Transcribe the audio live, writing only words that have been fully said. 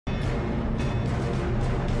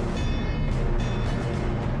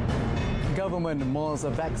Government mulls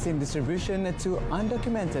vaccine distribution to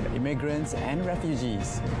undocumented immigrants and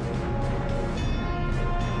refugees.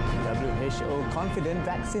 WHO confident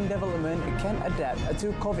vaccine development can adapt to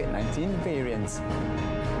COVID-19 variants.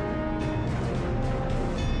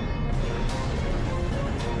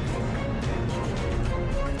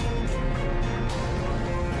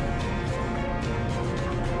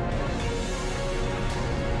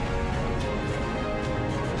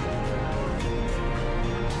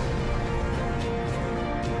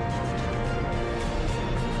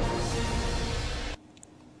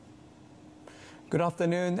 Good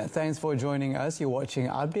afternoon. Thanks for joining us. You're watching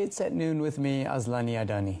Updates at Noon with me, Azlani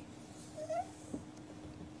Adani.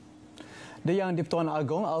 The Yang Di-Pertuan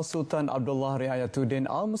Agong Al-Sultan Abdullah Riayatuddin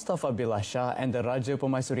Al-Mustafa Billah Shah and the Raja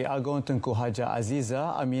Pemaisuri Agong Tunku Haja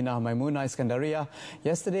Aziza Aminah Maimunah Iskandaria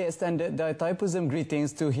yesterday extended their Thaipusam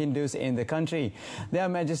greetings to Hindus in the country. Their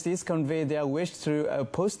Majesties conveyed their wish through a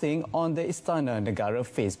posting on the Istana Negara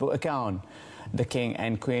Facebook account. The King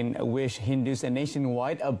and Queen wish Hindus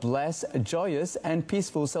nationwide a blessed, joyous and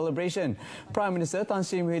peaceful celebration. Prime Minister Tan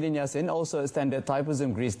Sri Muhyiddin Yassin also extended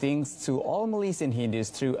Thaipusam greetings to all Malaysian Hindus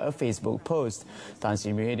through a Facebook post. Tan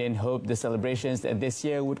Sri Muhyiddin hoped the celebrations this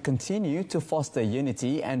year would continue to foster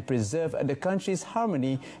unity and preserve the country's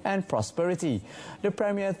harmony and prosperity. The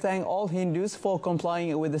Premier thanked all Hindus for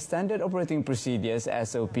complying with the standard operating procedures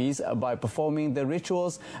SOPs by performing the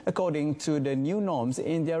rituals according to the new norms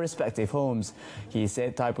in their respective homes. He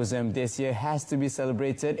said Thaipusam this year has to be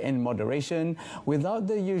celebrated in moderation without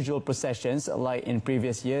the usual processions like in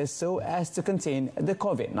previous years so as to contain the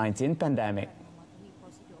COVID-19 pandemic.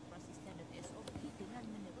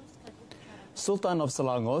 Sultan of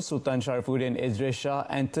Selangor, Sultan Sharifuddin Idris Shah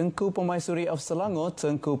and Tengku Pemaisuri of Selangor,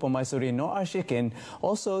 Tengku Pemaisuri Nur Ashikin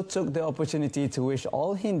also took the opportunity to wish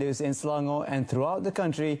all Hindus in Selangor and throughout the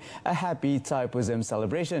country a happy Thaipusam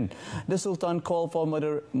celebration. The Sultan called for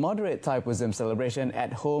moderate Thaipusam celebration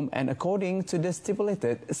at home and according to the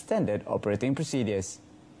stipulated standard operating procedures.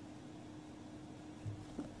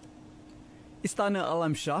 Istana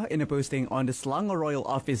Alam Shah, in a posting on the Selangor Royal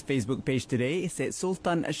Office Facebook page today, said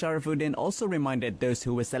Sultan Sharifuddin also reminded those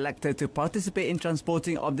who were selected to participate in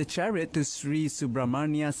transporting of the chariot to Sri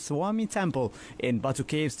Subramania Swami Temple in Batu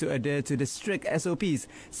Caves to adhere to the strict SOPs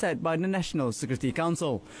set by the National Security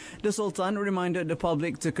Council. The Sultan reminded the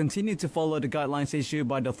public to continue to follow the guidelines issued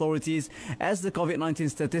by the authorities as the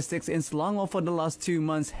COVID-19 statistics in Selangor for the last 2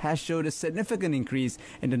 months has showed a significant increase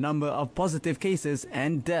in the number of positive cases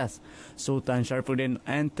and deaths. Sultan Sharifuddin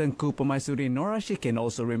and Tengku Pemaisuri Nur Ashikin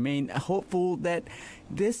also remain hopeful that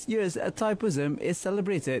this year's Thaipusam is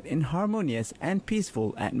celebrated in harmonious and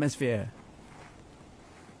peaceful atmosphere.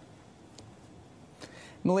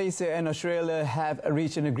 Malaysia and Australia have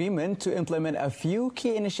reached an agreement to implement a few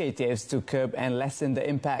key initiatives to curb and lessen the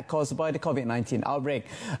impact caused by the COVID-19 outbreak.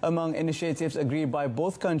 Among initiatives agreed by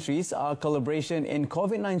both countries are collaboration in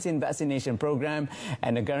COVID-19 vaccination program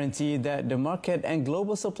and a guarantee that the market and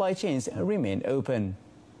global supply chains remain open.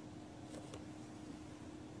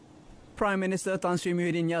 Prime Minister Tan Sri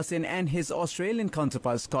Muhyiddin Yassin and his Australian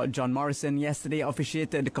counterpart Scott John Morrison yesterday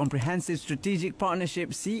officiated the Comprehensive Strategic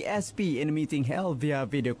Partnership CSP in a meeting held via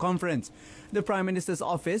video conference. The Prime Minister's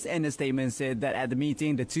office in a statement said that at the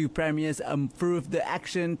meeting the two premiers approved the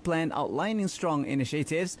action plan outlining strong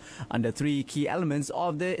initiatives under 3 key elements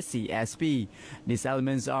of the CSP. These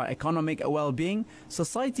elements are economic well-being,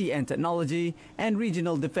 society and technology, and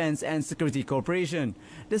regional defence and security cooperation.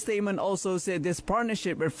 The statement also said this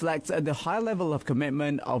partnership reflects the high level of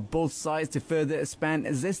commitment of both sides to further expand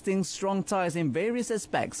existing strong ties in various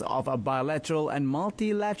aspects of a bilateral and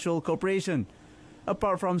multilateral cooperation.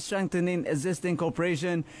 Apart from strengthening existing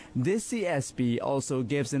cooperation, this CSP also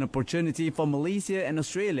gives an opportunity for Malaysia and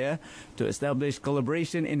Australia to establish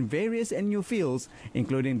collaboration in various and new fields,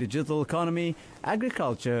 including digital economy,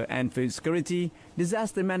 agriculture and food security,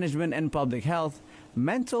 disaster management and public health,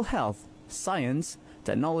 mental health, science,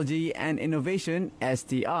 technology and innovation,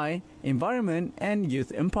 STI, environment and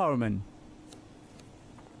youth empowerment.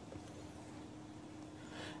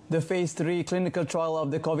 The Phase 3 clinical trial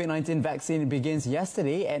of the COVID-19 vaccine begins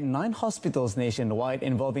yesterday at 9 hospitals nationwide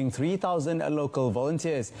involving 3,000 local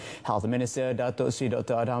volunteers. Health Minister Datuk Sri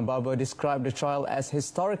Dr. Adham Baba described the trial as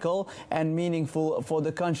historical and meaningful for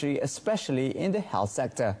the country, especially in the health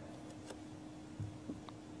sector.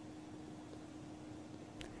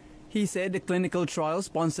 He said the clinical trial,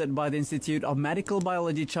 sponsored by the Institute of Medical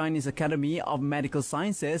Biology Chinese Academy of Medical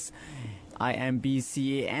Sciences,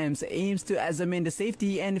 IMBCAMS, aims to examine the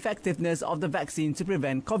safety and effectiveness of the vaccine to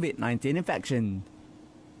prevent COVID-19 infection.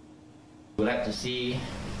 We would like to see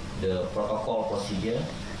the protocol procedure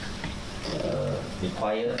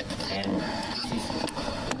required, and this is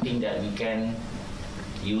something that we can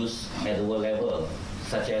use at the world level,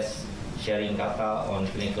 such as sharing data on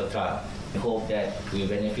clinical trial. We hope that we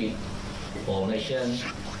benefit for nations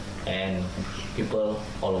and people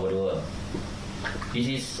all over the world. This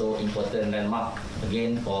is so important landmark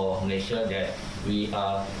again for Malaysia that we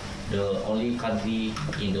are the only country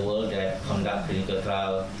in the world that conduct clinical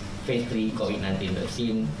trial phase 3 COVID-19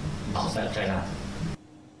 vaccine outside China.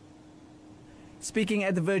 Speaking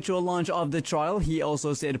at the virtual launch of the trial, he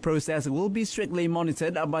also said the process will be strictly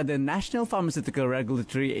monitored by the National Pharmaceutical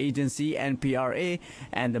Regulatory Agency (NPRA)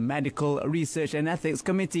 and the Medical Research and Ethics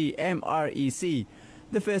Committee (MREC).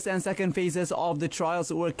 The first and second phases of the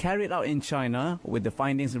trials were carried out in China, with the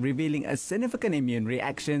findings revealing a significant immune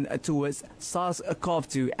reaction towards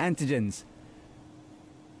SARS-CoV-2 antigens.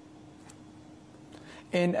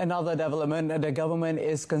 In another development, the government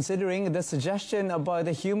is considering the suggestion by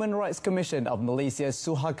the Human Rights Commission of Malaysia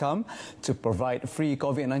 (SUHAKAM) to provide free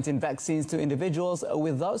COVID-19 vaccines to individuals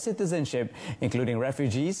without citizenship, including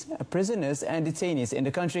refugees, prisoners and detainees in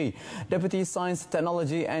the country. Deputy Science,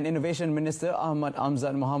 Technology and Innovation Minister Ahmad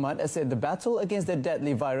Amzad Mohamad said the battle against the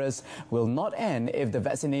deadly virus will not end if the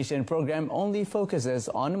vaccination program only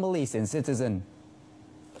focuses on Malaysian citizens.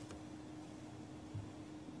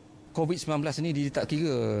 COVID-19 ni dia tak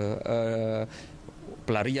kira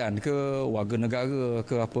pelarian ke, warga negara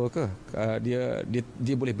ke apa ke,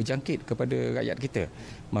 dia boleh berjangkit kepada rakyat kita.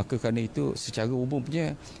 Maka kerana itu secara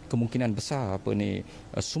umumnya kemungkinan besar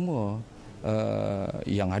semua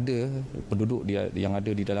yang ada penduduk yang ada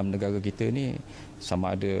di dalam negara kita ni,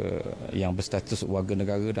 sama ada yang berstatus warga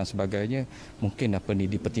negara dan sebagainya, mungkin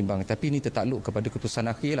dipertimbangkan. Tapi ini tertakluk kepada keputusan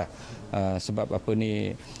akhir lah. Sebab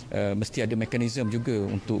mesti ada mekanisme juga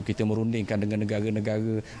untuk kita merundingkan dengan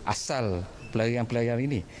negara-negara asal pelarian-pelarian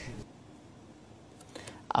ini.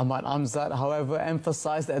 Ahmad Amzad, however,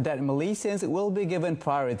 emphasized that Malaysians will be given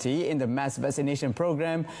priority in the mass vaccination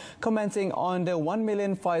program, commenting on the 1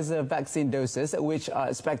 million Pfizer vaccine doses which are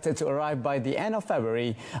expected to arrive by the end of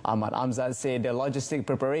February. Ahmad Amzad said the logistic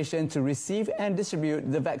preparation to receive and distribute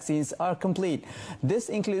the vaccines are complete. This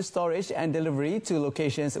includes storage and delivery to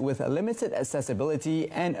locations with limited accessibility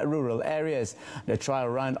and rural areas. The trial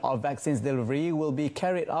run of vaccines delivery will be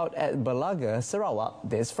carried out at Belaga, Sarawak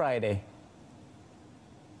this Friday.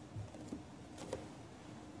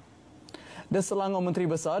 The Selangor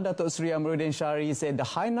Menteri Besar Datuk Seri Amiruddin Syari said the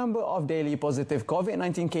high number of daily positive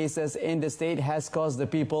COVID-19 cases in the state has caused the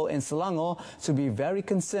people in Selangor to be very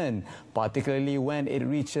concerned, particularly when it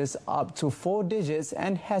reaches up to 4 digits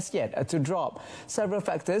and has yet to drop. Several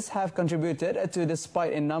factors have contributed to the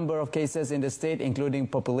spike in number of cases in the state, including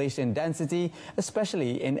population density,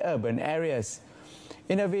 especially in urban areas.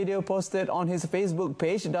 In a video posted on his Facebook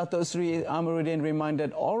page, Datuk Seri Amiruddin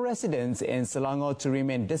reminded all residents in Selangor to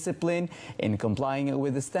remain disciplined in complying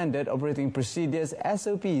with the standard operating procedures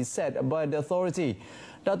 (SOPs) set by the authority.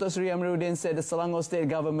 Datuk Seri Amiruddin said the Selangor state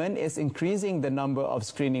government is increasing the number of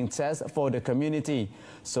screening tests for the community.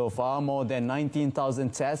 So far, more than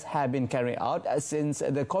 19,000 tests have been carried out since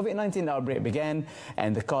the COVID-19 outbreak began,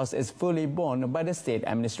 and the cost is fully borne by the state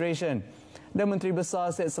administration. The Menteri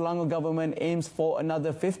Besar said Selangor government aims for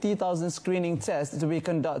another 50,000 screening tests to be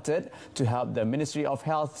conducted to help the Ministry of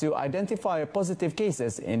Health to identify positive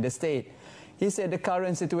cases in the state. He said the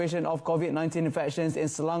current situation of COVID-19 infections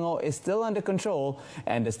in Selangor is still under control,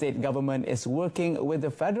 and the state government is working with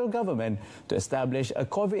the federal government to establish a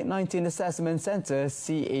COVID-19 assessment centre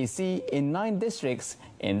 (CAC) in 9 districts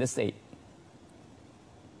in the state.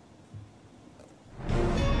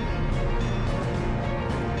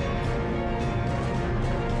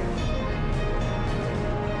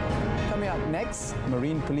 Next,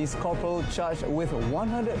 Marine Police Corporal charged with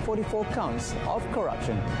 144 counts of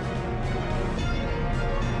corruption.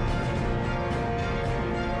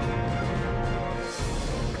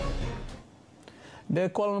 The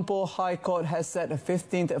Kuala Lumpur High Court has set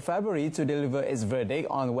 15th February to deliver its verdict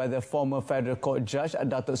on whether former Federal Court Judge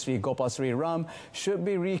Datuk Seri Gopal Sri Ram should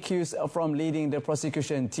be recused from leading the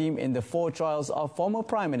prosecution team in the 4 trials of former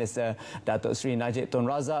Prime Minister Datuk Seri Najib Tun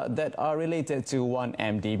Razak that are related to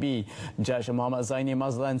 1MDB. Judge Muhammad Zaini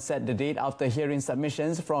Mazlan set the date after hearing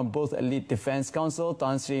submissions from both Lead Defence Counsel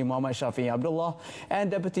Tan Sri Muhammad Shafiq Abdullah and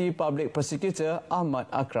Deputy Public Prosecutor Ahmad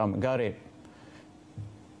Akram Garib.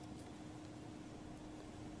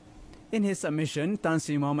 In his submission, Tan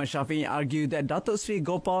Sri Muhammad Shafi'i argued that Datuk Sri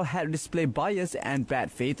Gopal had displayed bias and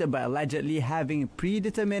bad faith by allegedly having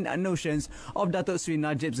predetermined notions of Datuk Sri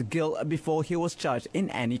Najib's guilt before he was charged in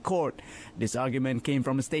any court. This argument came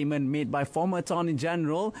from a statement made by former Attorney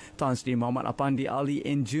General Tan Sri Muhammad Apandi Ali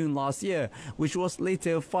in June last year, which was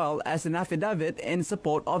later filed as an affidavit in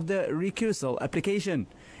support of the recusal application.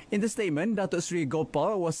 In the statement, Datuk Sri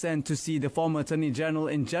Gopal was sent to see the former Attorney General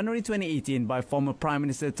in January 2018 by former Prime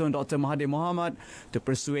Minister Tun Dr. Mahathir Mohamad to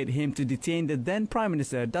persuade him to detain the then Prime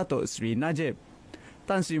Minister Datuk Sri Najib.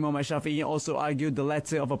 Tan Sri Muhammad Shafi'i also argued the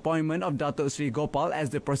letter of appointment of Datuk Sri Gopal as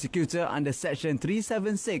the prosecutor under Section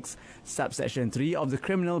 376, subsection 3 of the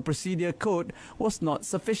Criminal Procedure Code was not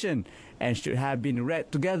sufficient and should have been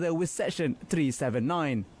read together with Section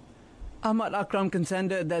 379. Ahmad Akram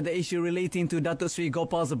contended that the issue relating to Datuk Sri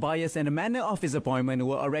Gopal's bias and the manner of his appointment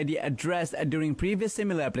were already addressed during previous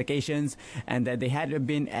similar applications and that they had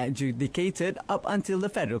been adjudicated up until the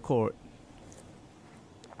federal court.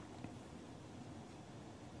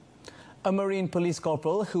 A Marine Police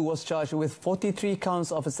Corporal who was charged with 43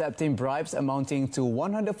 counts of accepting bribes amounting to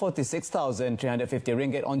 146,350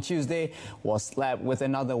 ringgit on Tuesday was slapped with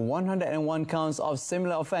another 101 counts of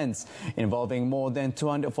similar offence involving more than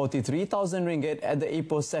 243,000 ringgit at the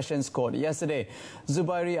Ipoh Sessions Court yesterday.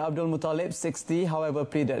 Zubairi Abdul Muttalib, 60, however,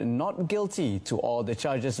 pleaded not guilty to all the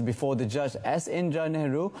charges before the judge S. Indra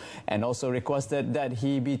Nehru and also requested that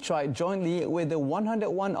he be tried jointly with the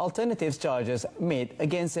 101 alternatives charges made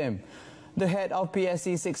against him. The head of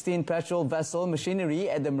PSC 16 petrol vessel machinery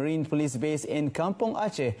at the Marine Police Base in Kampong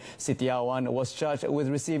Aceh, Setiawan, was charged with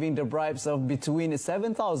receiving the bribes of between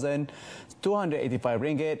 7,285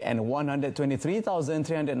 ringgit and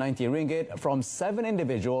 123,390 ringgit from 7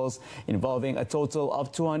 individuals, involving a total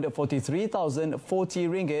of 243,040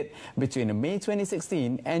 ringgit between May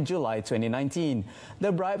 2016 and July 2019.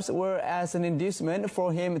 The bribes were as an inducement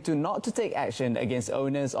for him to not to take action against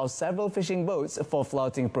owners of several fishing boats for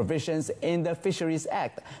flouting provisions in the Fisheries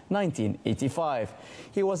Act 1985.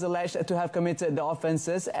 He was alleged to have committed the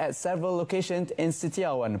offences at several locations in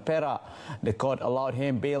Setiawan, Perak. The court allowed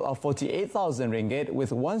him bail of 48,000 ringgit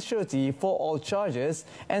with one surety for all charges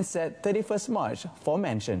and set 31st March for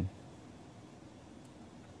mention.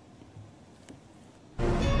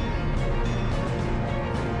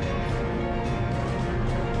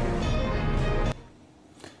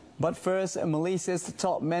 But first, Malaysia's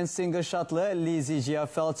top men's single shuttler Lee Zijia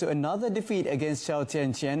fell to another defeat against Chao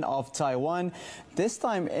Tianqian of Taiwan, this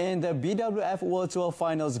time in the BWF World Tour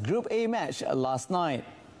Finals Group A match last night.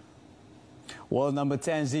 World number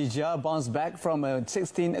 10 Zijia bounced back from a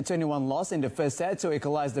 16-21 loss in the first set to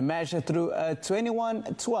equalize the match through a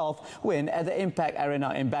 21-12 win at the Impact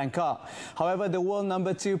Arena in Bangkok. However, the world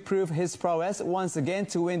number 2 proved his prowess once again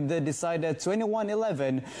to win the decider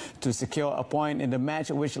 21-11 to secure a point in the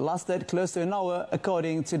match, which lasted close to an hour,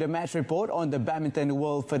 according to the match report on the Badminton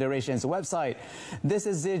World Federation's website. This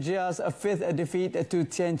is Zijia's fifth defeat to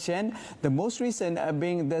Tianqian, the most recent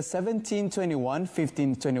being the 17-21,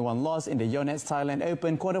 15-21 loss in the Yonex Thailand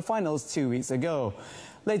Open quarterfinals 2 weeks ago.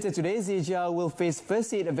 Later today, Zijia will face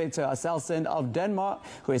first-seed Victor Axelsen of Denmark,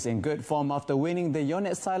 who is in good form after winning the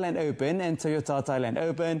Yonex Thailand Open and Toyota Thailand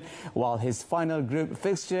Open, while his final group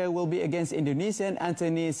fixture will be against Indonesian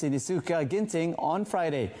Anthony Sinisuka Ginting on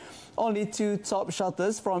Friday. Only 2 top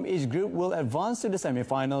shuttlers from each group will advance to the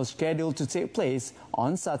semi-finals, scheduled to take place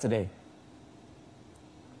on Saturday.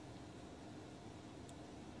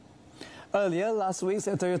 Earlier last week's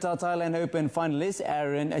Toyota Thailand Open finalists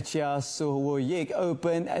Aaron Chia Suh-Woo-Yik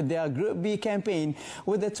opened their Group B campaign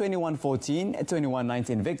with a 21-14,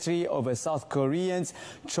 21-19 victory over South Koreans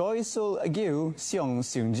Choi Sol-gyu, Seong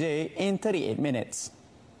Seung-jae in 38 minutes.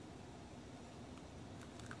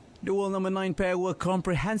 The world number 9 pair were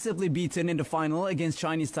comprehensively beaten in the final against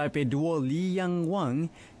Chinese Taipei duo Li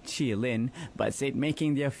Yang-wang, Chi Lin, but said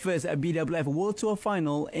making their first BWF World Tour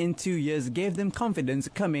final in 2 years gave them confidence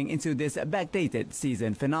coming into this backdated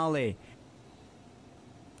season finale.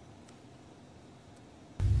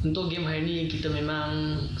 Untuk game hari ni kita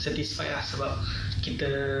memang satisfied lah, sebab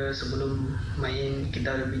kita sebelum main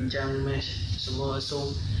kita ada bincang match semua,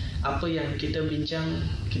 so apa yang kita bincang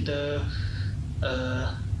kita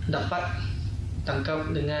dapat tangkap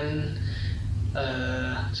dengan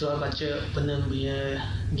soal baca opponent punya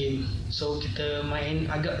game, so kita main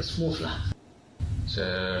agak smooth lah.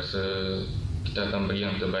 Saya rasa kita akan beri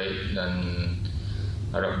yang terbaik dan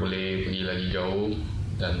harap boleh pergi lagi jauh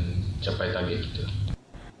dan capai target kita.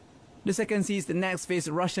 The second seeds next face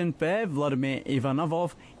Russian pair Vladimir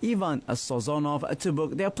Ivanovov, Ivan Sozonov to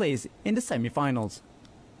book their place in the semi-finals.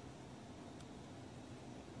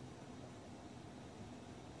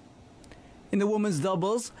 In the women's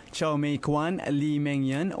doubles, Chow Mei Kwan, Lee Meng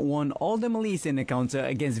Yan won all the Malaysian encounter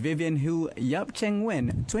against Vivian Hu Yap Cheng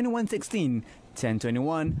Wen 21-16,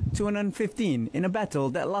 10-21, 215 in a battle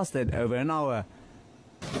that lasted over an hour.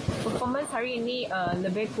 Performance hari ini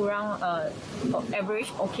lebih kurang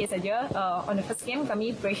average okay saja. On the first game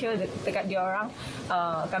kami pressure dekat dia orang,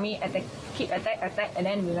 kami keep attack and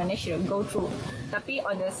then we manage to go through. Tapi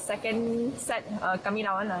on the second set kami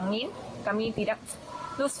lawan angin, kami tidak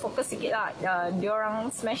lose focus sikit lah. Dia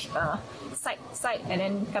orang smash side and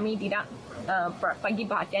then kami tidak bagi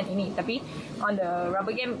perhatian ini. Tapi on the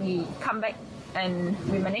rubber game we come back and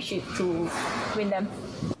we manage to win them.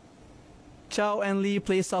 Chow and Lee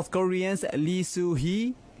play South Koreans Lee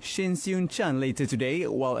Soo-hee, Shin Seun-chan later today,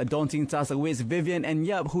 while a daunting task awaits Vivian and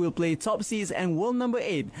Yap, who will play top seeds and world number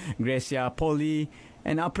 8, Gracia Poli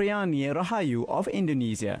and Apriyani Rahayu of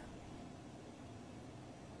Indonesia.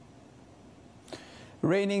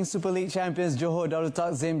 Reigning Super League champions Johor Darul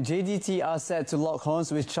Takzim JDT are set to lock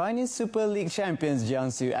horns with Chinese Super League champions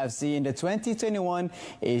Jiangsu FC in the 2021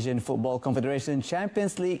 Asian Football Confederation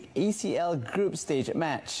Champions League ECL Group Stage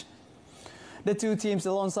match. The two teams,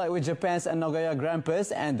 alongside with Japan's Nagoya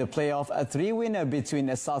Grampus and the playoff 3 winner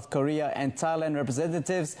between South Korea and Thailand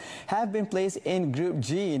representatives, have been placed in Group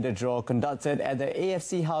G in the draw conducted at the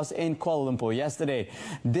AFC House in Kuala Lumpur yesterday.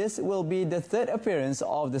 This will be the third appearance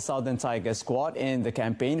of the Southern Tigers squad in the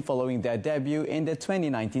campaign following their debut in the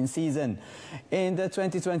 2019 season. In the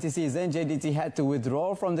 2020 season, JDT had to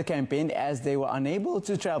withdraw from the campaign as they were unable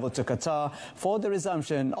to travel to Qatar for the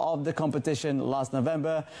resumption of the competition last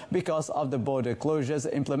November because of the border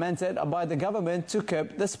closures implemented by the government to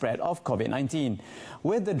curb the spread of COVID-19.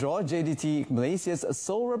 With the draw, JDT, Malaysia's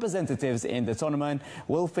sole representatives in the tournament,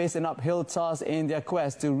 will face an uphill task in their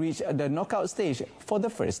quest to reach the knockout stage for the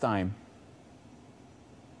first time.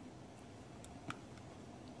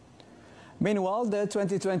 Meanwhile, the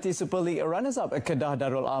 2020 Super League runners-up Kedah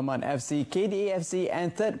Darul Aman FC, KDAFC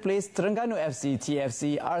and third place Terengganu FC,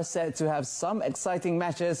 TFC are set to have some exciting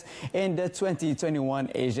matches in the 2021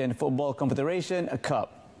 Asian Football Confederation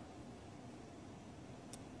Cup.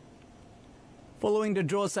 Following the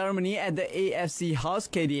draw ceremony at the AFC House,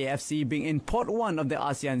 KDAFC, being in Pot 1 of the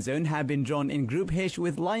ASEAN zone, have been drawn in Group H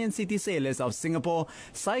with Lion City Sailors of Singapore,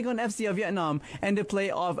 Saigon FC of Vietnam and the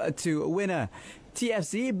play-off 2 winner.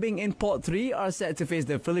 TFC, being in Pot 3, are set to face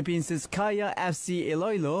the Philippines' Kaya FC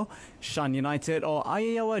Iloilo, Shan United or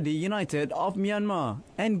Ayeyawadi United of Myanmar,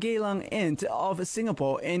 and Geylang Int of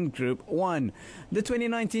Singapore in Group 1. The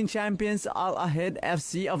 2019 champions Al Ahad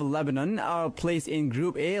FC of Lebanon are placed in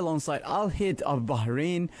Group A alongside Al Hidd of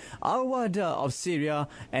Bahrain, Al Wahda of Syria,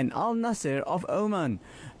 and Al Nasser of Oman.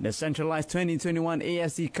 The centralized 2021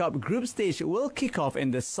 AFC Cup group stage will kick off in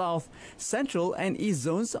the South, Central and East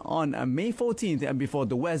zones on May 14th before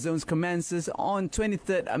the West zones commences on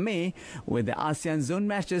 23rd May, with the ASEAN zone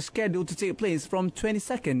matches scheduled to take place from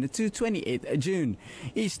 22nd to 28th June.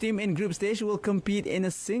 Each team in group stage will compete in a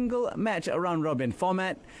single match round-robin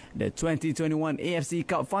format. The 2021 AFC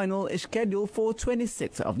Cup final is scheduled for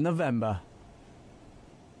 26th of November.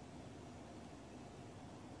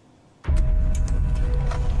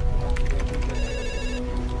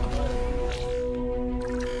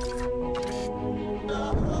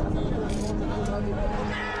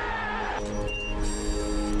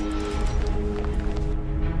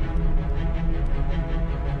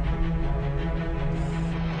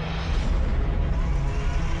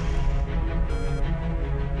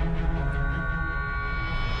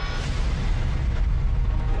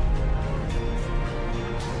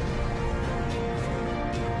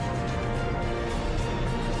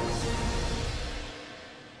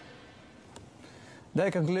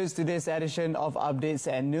 That concludes today's edition of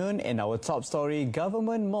Updates at Noon. In our top story,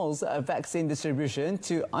 government mulls vaccine distribution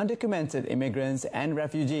to undocumented immigrants and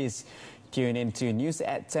refugees. Tune in to News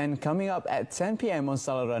at 10 coming up at 10 p.m. on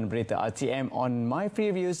saluran Berita RTM on My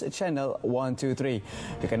Freeviews channel 123.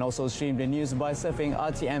 You can also stream the news by surfing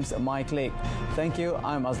RTM's MyClick. Thank you,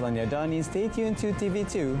 I'm Azlan Yadani. Stay tuned to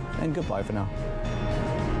TV2 and goodbye for now.